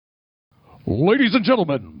Ladies and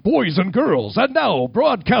gentlemen, boys and girls, and now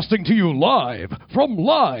broadcasting to you live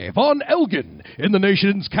on Elgin in the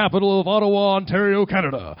nation's capital of Ottawa, Ontario,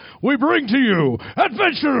 Canada, we bring to you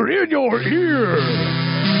Adventure in Your Ear.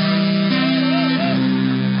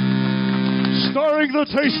 Starring the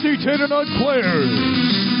tasty Tater Nut Players.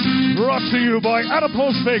 Brought to you by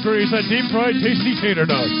Adipose Bakeries and Deep Fried Tasty Tater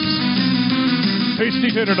Nuts. Tasty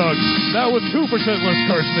Tater Nuts, now with 2% less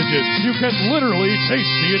carcinogens. You can literally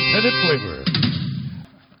taste the intended flavor.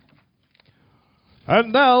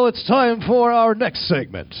 And now it's time for our next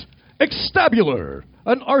segment, Extabular,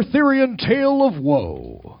 an Arthurian tale of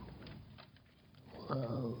woe.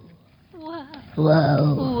 Whoa. Whoa.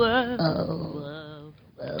 Whoa. Whoa.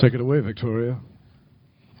 Whoa. Take it away, Victoria.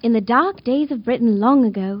 In the dark days of Britain long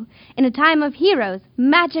ago, in a time of heroes,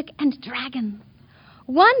 magic, and dragons,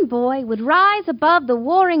 one boy would rise above the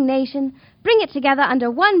warring nation, bring it together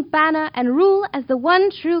under one banner, and rule as the one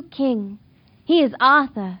true king. He is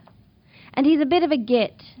Arthur, and he's a bit of a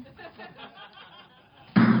git.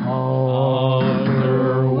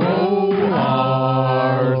 Arthur, whoa,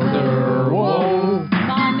 Arthur, whoa.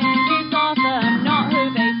 My name is Arthur, I'm not who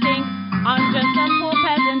they think. I'm just a poor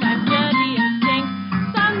peasant, I'm dirty and stink.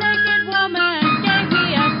 Some naked woman gave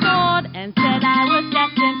me a sword and said I was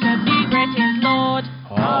destined to be Britain's lord.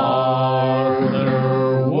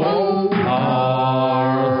 Arthur, whoa,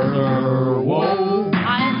 Arthur, whoa.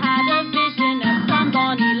 I had a vision of some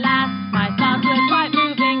bonny lass. My thoughts were quite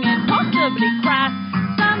moving and possibly crass.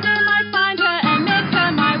 Someday might find her and make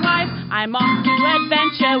her my wife. I'm off to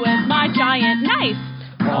adventure with my giant knife.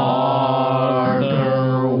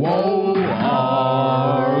 Arthur, whoa,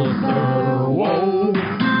 Arthur, whoa.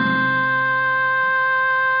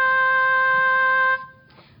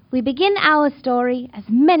 We begin our story as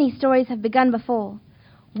many stories have begun before.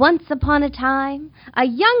 Once upon a time, a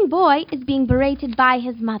young boy is being berated by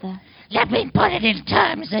his mother. Let me put it in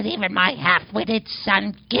terms that even my half-witted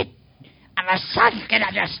son and a son can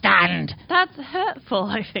understand. That's hurtful,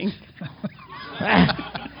 I think.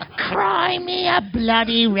 Cry me a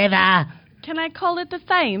bloody river. Can I call it the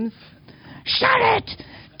Thames? Shut it!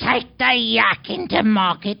 Take the yak into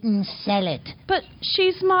market and sell it. But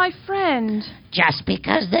she's my friend. Just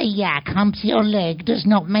because the yak humps your leg does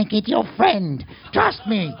not make it your friend. Trust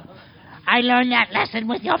me. I learned that lesson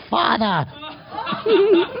with your father.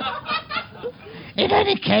 In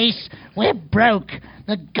any case, we're broke.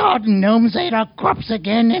 The garden gnomes ate our crops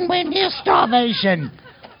again and we're near starvation.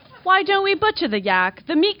 Why don't we butcher the yak?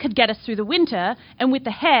 The meat could get us through the winter, and with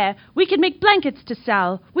the hair, we could make blankets to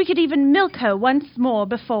sell. We could even milk her once more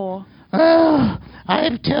before. Oh,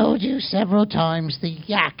 I've told you several times the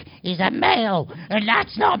yak is a male, and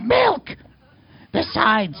that's not milk.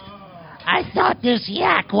 Besides, I thought this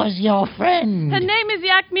yak was your friend. Her name is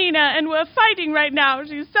Yakmina, and we're fighting right now.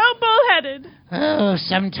 She's so bullheaded. Oh,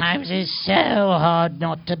 sometimes it's so hard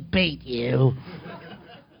not to beat you.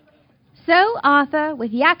 So Arthur,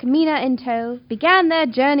 with Yakmina in tow, began their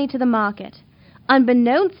journey to the market.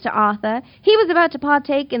 Unbeknownst to Arthur, he was about to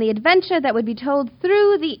partake in the adventure that would be told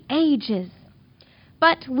through the ages.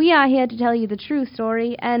 But we are here to tell you the true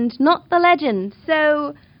story and not the legend,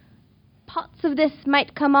 so parts of this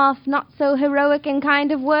might come off not so heroic and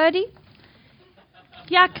kind of wordy.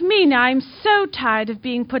 Yakmina, I'm so tired of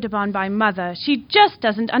being put upon by Mother. She just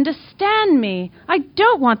doesn't understand me. I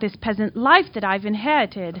don't want this peasant life that I've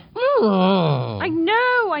inherited. I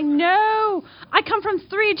know. I come from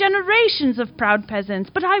 3 generations of proud peasants,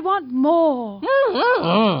 but I want more.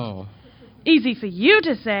 Easy for you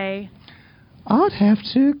to say. I'd have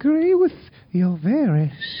to agree with your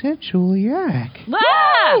very sensual yak.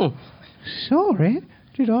 Ah! Sorry,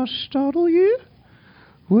 did I startle you?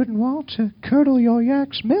 Wouldn't want to curdle your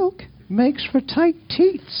yak's milk. Makes for tight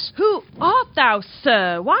teats. Who art thou,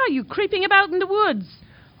 sir? Why are you creeping about in the woods?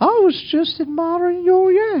 I was just admiring your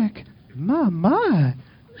yak. My,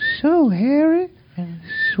 so hairy and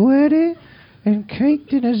sweaty and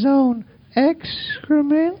caked in his own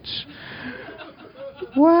excrements.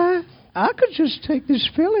 Why, I could just take this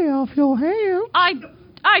filly off your hand.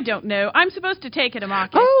 I don't know. I'm supposed to take it to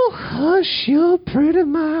market. Oh, hush your pretty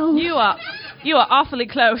mouth. You are awfully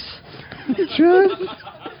close.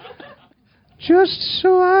 Just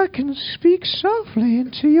so I can speak softly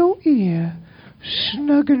into your ear,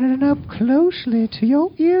 snuggling up closely to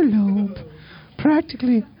your earlobe,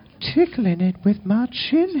 practically tickling it with my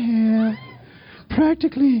chin hair,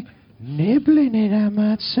 practically nibbling it, I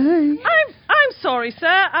might say. I'm sorry, sir.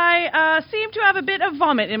 I seem to have a bit of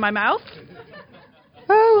vomit in my mouth.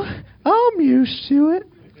 Oh, I'm used to it.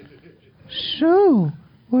 So,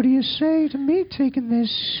 what do you say to me taking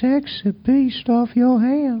this sexy beast off your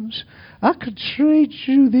hands? I could trade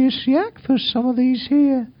you this yak for some of these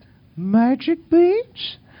here magic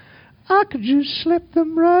beans. I could just slip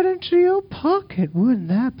them right into your pocket. Wouldn't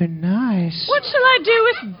that be nice? What shall I do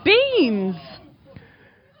with beans?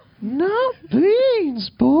 Not beans,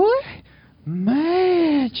 boy.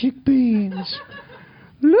 Magic beans.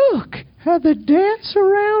 Look how they dance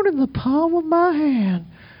around in the palm of my hand.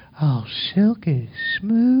 All silky,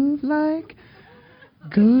 smooth like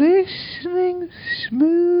glistening,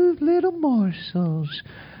 smooth little morsels.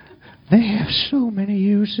 They have so many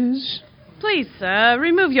uses. Please, sir,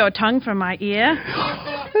 remove your tongue from my ear.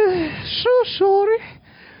 So sorry.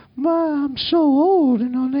 I'm so old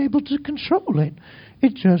and unable to control it.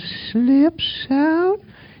 It just slips out.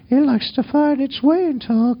 It likes to find its way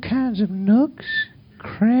into all kinds of nooks,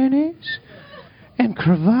 crannies, and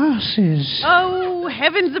crevasses. Oh,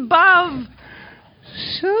 heavens above!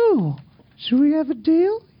 So, do we have a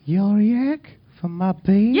deal? Your yak for my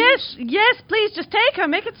beans? Yes, please, just take her.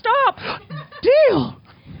 Make it stop. Deal!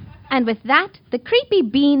 And with that, the creepy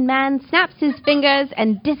bean man snaps his fingers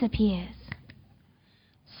and disappears.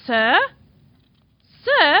 Sir?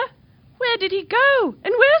 Sir? Where did he go?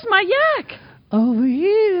 And where's my yak? Over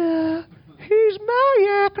here. He's my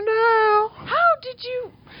yak now. How did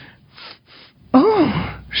you...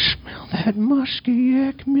 Oh, smell that musky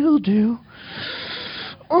yak mildew.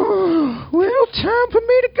 Oh, well, time for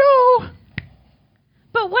me to go.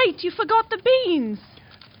 But wait, you forgot the beans.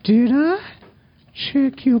 Did I?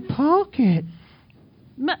 Check your pocket.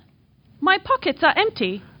 My pockets are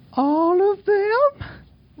empty. All of them?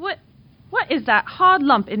 What is that hard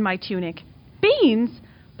lump in my tunic? Beans?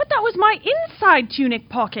 But that was my inside tunic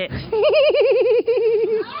pocket. 3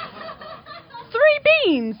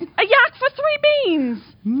 beans! A yak for 3 beans!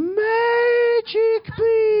 Magic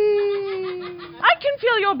beans! I can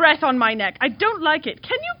feel your breath on my neck. I don't like it.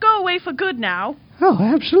 Can you go away for good now? Oh,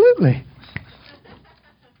 absolutely.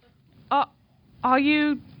 Are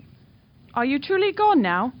you truly gone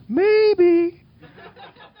now? Maybe.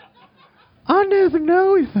 I never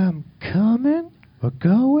know if I'm coming or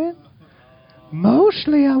going.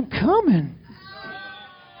 Mostly I'm coming.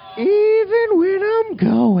 Even when I'm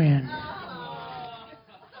going.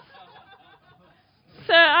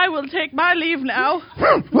 Sir, I will take my leave now.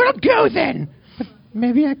 Well, go then. But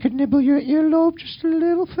maybe I could nibble your earlobe just a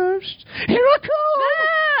little first. Here I come!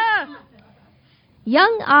 Ah!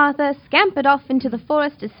 Young Arthur scampered off into the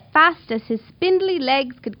forest as fast as his spindly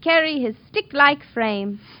legs could carry his stick-like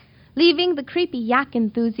frame, leaving the creepy yak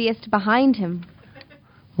enthusiast behind him.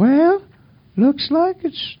 Well, looks like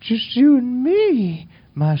it's just you and me,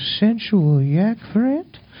 my sensual yak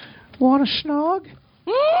friend. Want a snog?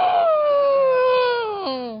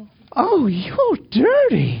 Oh, you're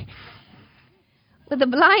dirty. With a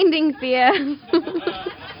blinding fear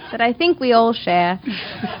that I think we all share,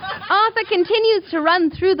 Arthur continues to run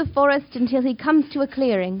through the forest until he comes to a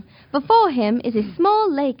clearing. Before him is a small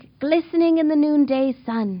lake glistening in the noonday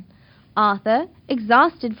sun. Arthur,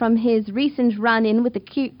 exhausted from his recent run-in with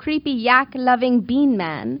the creepy yak-loving bean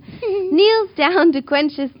man, kneels down to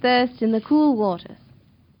quench his thirst in the cool waters.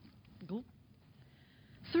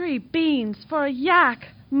 3 beans for a yak.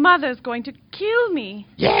 Mother's going to kill me.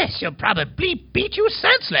 Yes, she'll probably beat you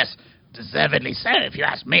senseless. Deservedly so, if you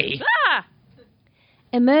ask me. Ah!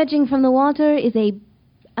 Emerging from the water is a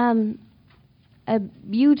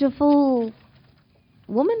beautiful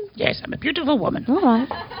woman? Yes, I'm a beautiful woman. All right.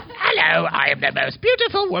 Hello, I am the most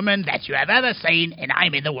beautiful woman that you have ever seen, and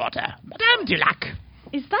I'm in the water. Madame Dulac.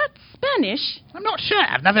 Is that Spanish? I'm not sure.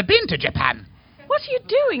 I've never been to Japan. What are you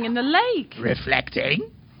doing in the lake?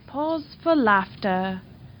 Reflecting. Pause for laughter.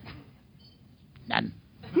 None.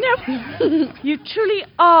 No, you truly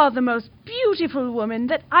are the most beautiful woman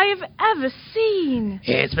that I have ever seen.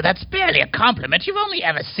 Yes, but that's barely a compliment. You've only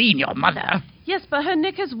ever seen your mother. Yes, but her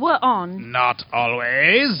knickers were on. Not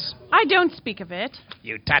always. I don't speak of it.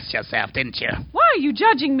 You touched yourself, didn't you? Why are you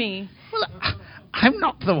judging me? Well, I'm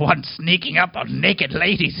not the one sneaking up on naked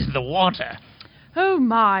ladies in the water. Oh,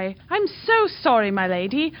 my. I'm so sorry, my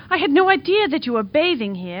lady. I had no idea that you were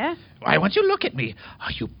bathing here. Why won't you look at me?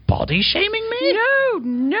 Are you body-shaming me?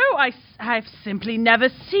 No, I've simply never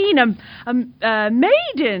seen a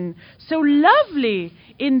maiden so lovely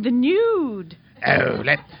in the nude. Oh,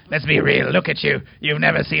 let's be real. Look at you. You've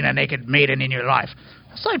never seen a naked maiden in your life,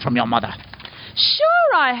 aside from your mother.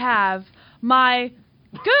 Sure I have. My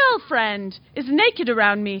girlfriend is naked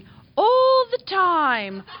around me all the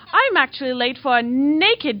time. I'm actually late for a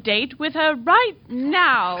naked date with her right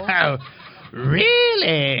now. Oh,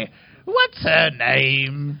 really? What's her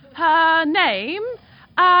name? Her name?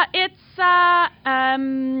 It's,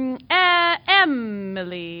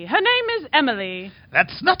 Emily. Her name is Emily.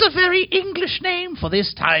 That's not a very English name for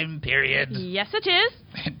this time period. Yes, it is.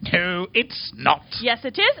 No, it's not. Yes,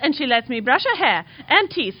 it is, and she lets me brush her hair and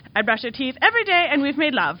teeth. I brush her teeth every day, and we've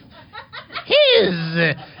made love.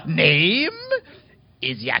 His name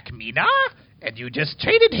is Yakmina, and you just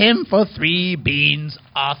traded him for 3 beans,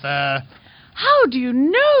 Arthur. How do you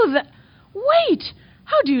know that? Wait,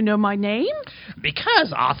 how do you know my name?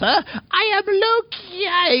 Because, Arthur, I am Loki.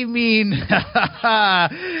 I mean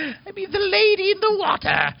the lady in the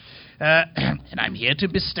water. And I'm here to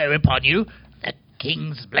bestow upon you the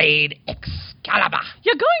King's Blade Excalibur.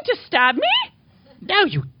 You're going to stab me? No,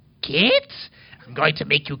 you kid. I'm going to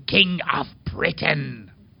make you King of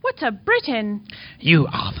Britain. What's a Britain? You,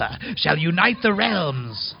 Arthur, shall unite the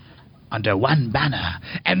realms under one banner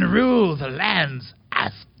and rule the lands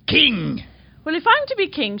as king. Well, if I'm to be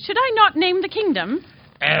king, should I not name the kingdom?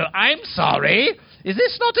 Oh, I'm sorry. Is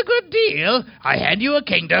this not a good deal? I hand you a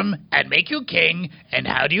kingdom and make you king, and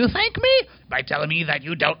how do you thank me? By telling me that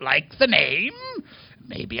you don't like the name?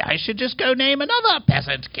 Maybe I should just go name another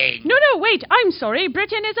peasant king. No, wait, I'm sorry.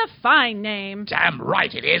 Britain is a fine name. Damn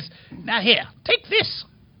right it is. Now here, take this.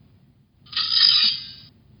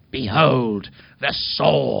 Behold, the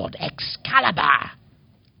sword Excalibur.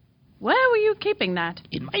 Where were you keeping that?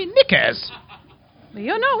 In my knickers. Well,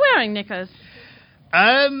 you're not wearing knickers.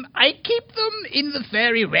 I keep them in the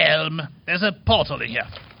fairy realm. There's a portal in here.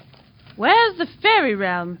 Where's the fairy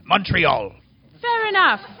realm? Montreal. Fair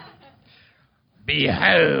enough.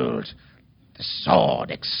 Behold, the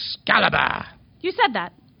sword Excalibur. You said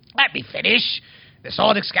that. Let me finish. The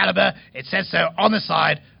sword Excalibur, it says so on the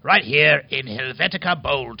side, right here in Helvetica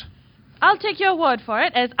Bold. I'll take your word for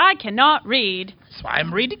it, as I cannot read. That's why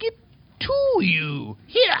I'm reading it to you.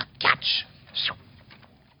 Here, catch.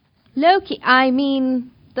 Loki,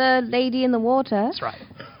 the lady in the water, That's right.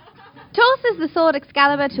 tosses the sword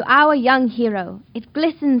Excalibur to our young hero. It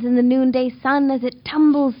glistens in the noonday sun as it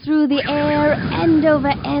tumbles through the air, end over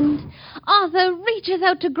end. Arthur reaches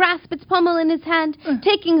out to grasp its pommel in his hand,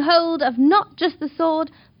 taking hold of not just the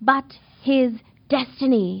sword, but his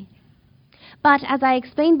destiny. But as I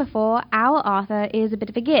explained before, our Arthur is a bit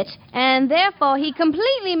of a git, and therefore he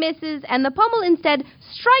completely misses, and the pommel instead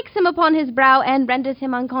strikes him upon his brow and renders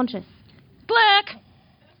him unconscious. Click!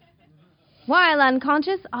 While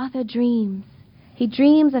unconscious, Arthur dreams. He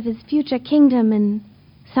dreams of his future kingdom and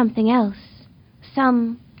something else.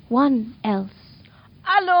 Someone else.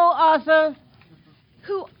 Hello, Arthur.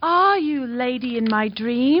 Who are you, lady in my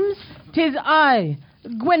dreams? 'Tis I,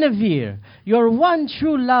 Guinevere, your one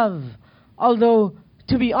true love. Although,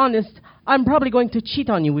 to be honest, I'm probably going to cheat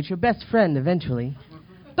on you with your best friend eventually.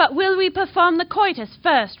 But will we perform the coitus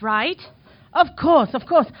first, right? Of course.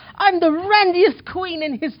 I'm the randiest queen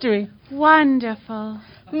in history. Wonderful.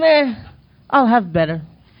 Meh, I'll have better.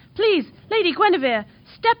 Please, Lady Guinevere,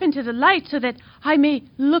 step into the light so that I may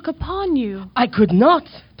look upon you. I could not.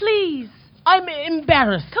 Please. I'm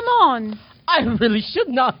embarrassed. Come on. I really should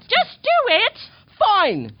not. Just do it.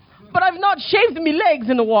 Fine, but I've not shaved me legs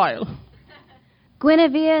in a while.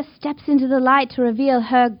 Guinevere steps into the light to reveal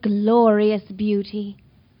her glorious beauty.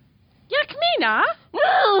 Yakmina?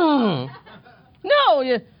 No,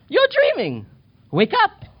 you're dreaming. Wake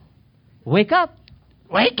up. Wake up,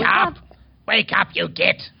 you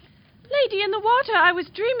git. Lady in the water, I was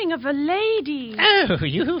dreaming of a lady. Oh,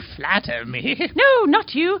 you flatter me. No,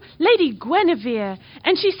 not you. Lady Guinevere.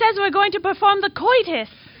 And she says we're going to perform the coitus.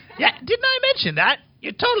 Yeah, didn't I mention that?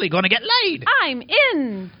 You're totally going to get laid. I'm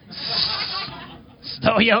in.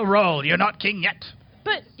 Slow your roll. You're not king yet.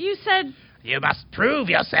 But you said... You must prove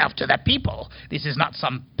yourself to the people. This is not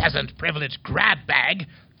some peasant privilege grab bag.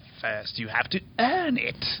 First, you have to earn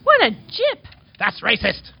it. What a jip. That's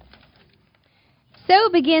racist. So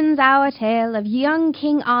begins our tale of young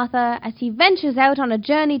King Arthur as he ventures out on a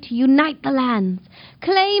journey to unite the lands,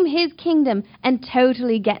 claim his kingdom, and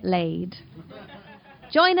totally get laid.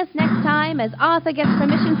 Join us next time as Arthur gets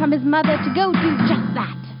permission from his mother to go do just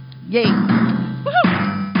that. Yay. Woohoo!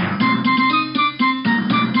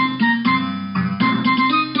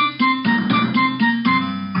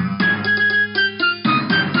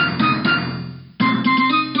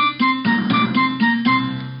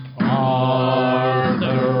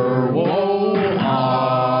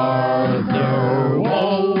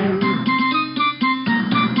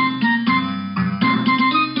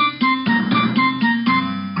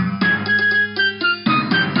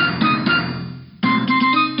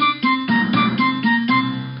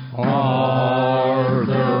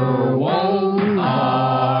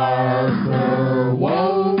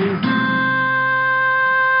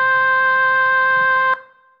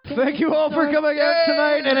 all for coming out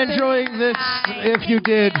tonight and enjoying this, if you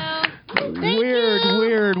did.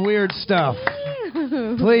 Weird stuff.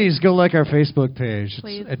 Please go like our Facebook page.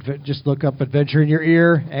 Please. Just look up Adventure in Your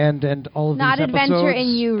Ear and all of Not these episodes. Adventure in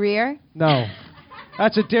You Rear. No.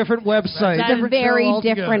 That's a different website. It's a very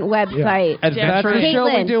different website. Yeah. That's the show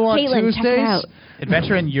we do on Caitlin, check it out. Tuesdays.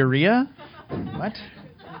 Adventure in Urea? What?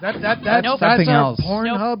 That's something our else.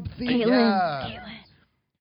 Pornhub thing. Caitlin.